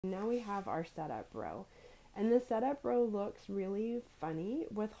Now we have our setup row. And the setup row looks really funny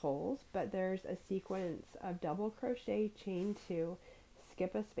with holes, but there's a sequence of double crochet, chain 2,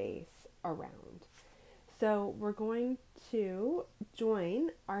 skip a space around. So we're going to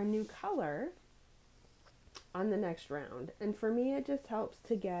join our new color on the next round. And for me, it just helps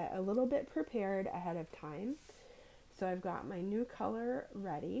to get a little bit prepared ahead of time. So I've got my new color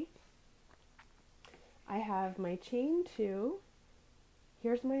ready. I have my chain 2.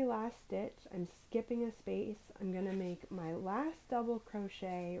 Here's my last stitch. I'm skipping a space. I'm going to make my last double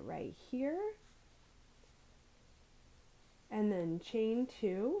crochet right here. And then chain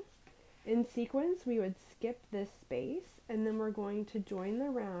 2. In sequence, we would skip this space, and then we're going to join the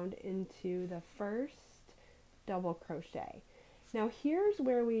round into the first double crochet. Now here's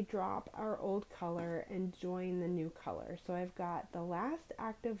where we drop our old color and join the new color. So I've got the last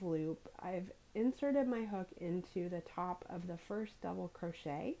active loop. I've inserted my hook into the top of the first double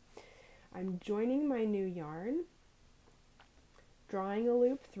crochet. I'm joining my new yarn, drawing a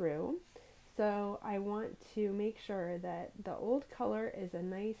loop through. So I want to make sure that the old color is a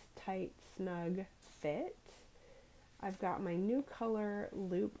nice, tight, snug fit. I've got my new color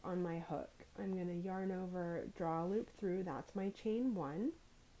loop on my hook. I'm going to yarn over, draw a loop through. That's my chain 1.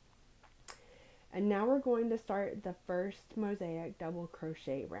 And now we're going to start the first mosaic double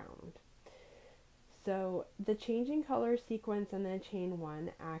crochet round. So the changing color sequence and the chain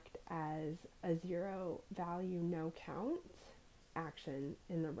 1 act as a 0 value no count action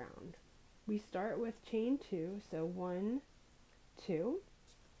in the round. We start with chain 2, so 1, 2.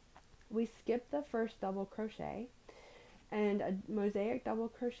 We skip the first double crochet, and a mosaic double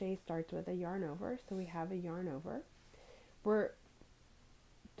crochet starts with a yarn over, so we have a yarn over. We're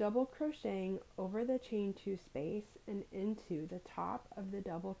double crocheting over the chain 2 space and into the top of the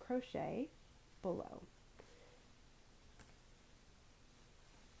double crochet below.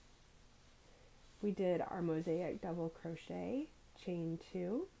 We did our mosaic double crochet, chain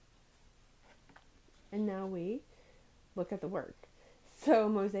 2, and now we look at the work. So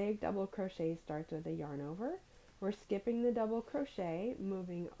mosaic double crochet starts with a yarn over. We're skipping the double crochet,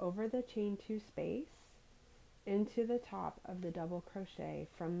 moving over the chain 2 space into the top of the double crochet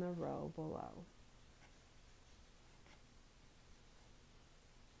from the row below.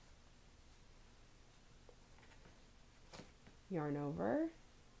 Yarn over,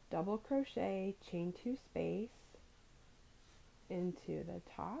 double crochet, chain 2 space into the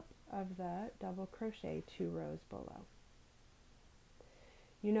top of the double crochet 2 rows below.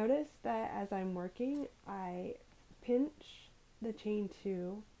 You notice that as I'm working, I pinch the chain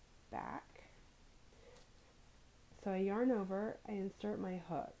 2 back. So I yarn over, I insert my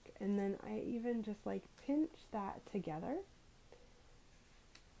hook, and then I even just like pinch that together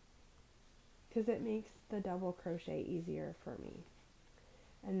because it makes the double crochet easier for me.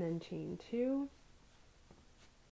 And then chain 2,